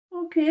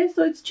Okay,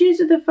 so it's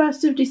Tuesday the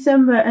 1st of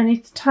December and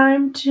it's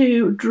time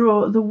to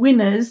draw the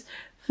winners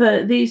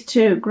for these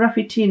two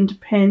Graphitint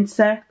paint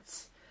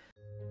sets.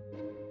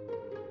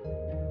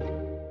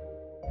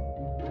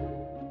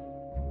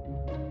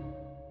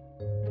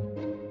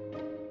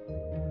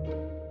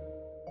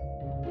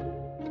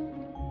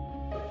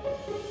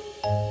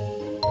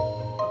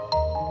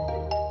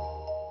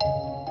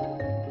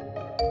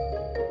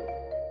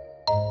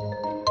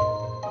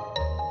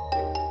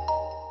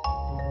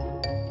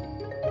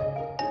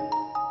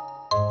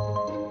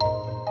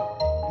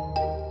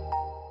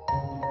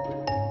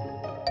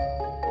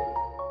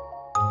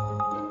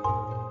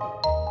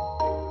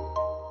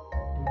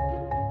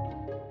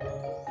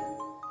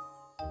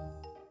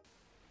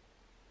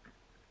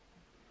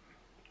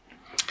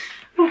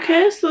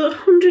 Okay, so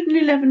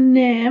 111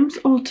 names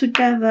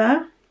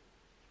altogether.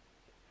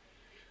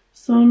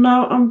 So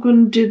now I'm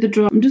going to do the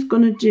draw. I'm just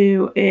going to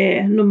do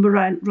a number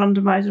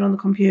randomizer on the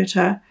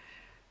computer.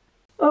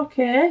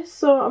 Okay,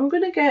 so I'm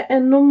going to get a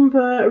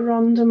number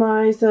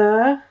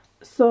randomizer.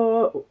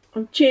 So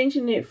I'm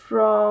changing it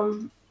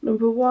from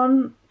number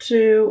 1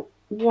 to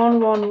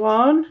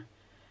 111.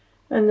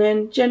 And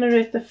then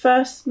generate the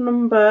first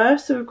number.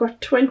 So we've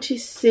got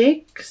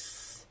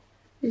 26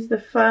 is the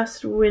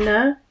first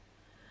winner.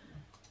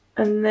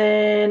 And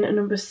then a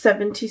number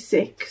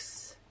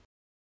 76.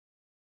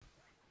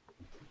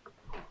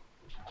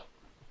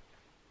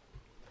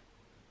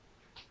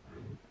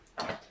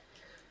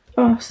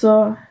 Oh,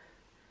 so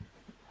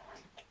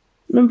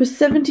number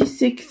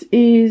 76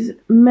 is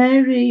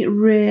Mary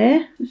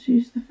Ray.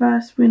 She's the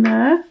first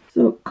winner.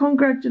 So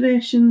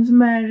congratulations,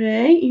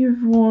 Mary.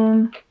 You've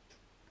won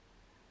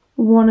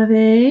one of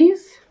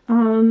these.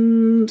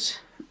 And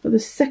the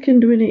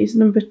second winner is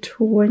number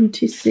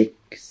 26.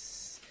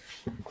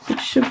 It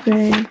should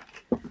be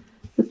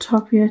the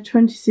top here,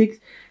 26.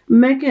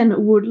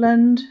 Megan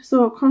Woodland.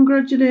 So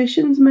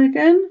congratulations,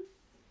 Megan.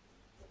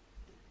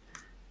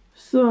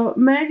 So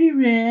Mary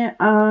Ray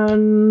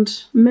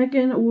and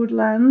Megan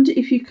Woodland,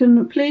 if you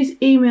can please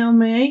email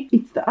me,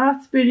 it's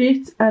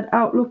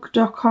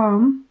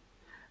theartspirits@outlook.com,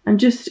 and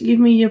just give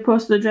me your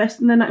postal address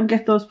and then I can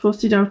get those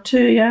posted out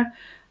to you.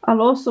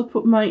 I'll also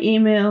put my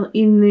email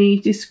in the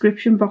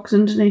description box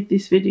underneath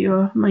this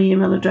video, my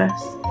email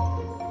address.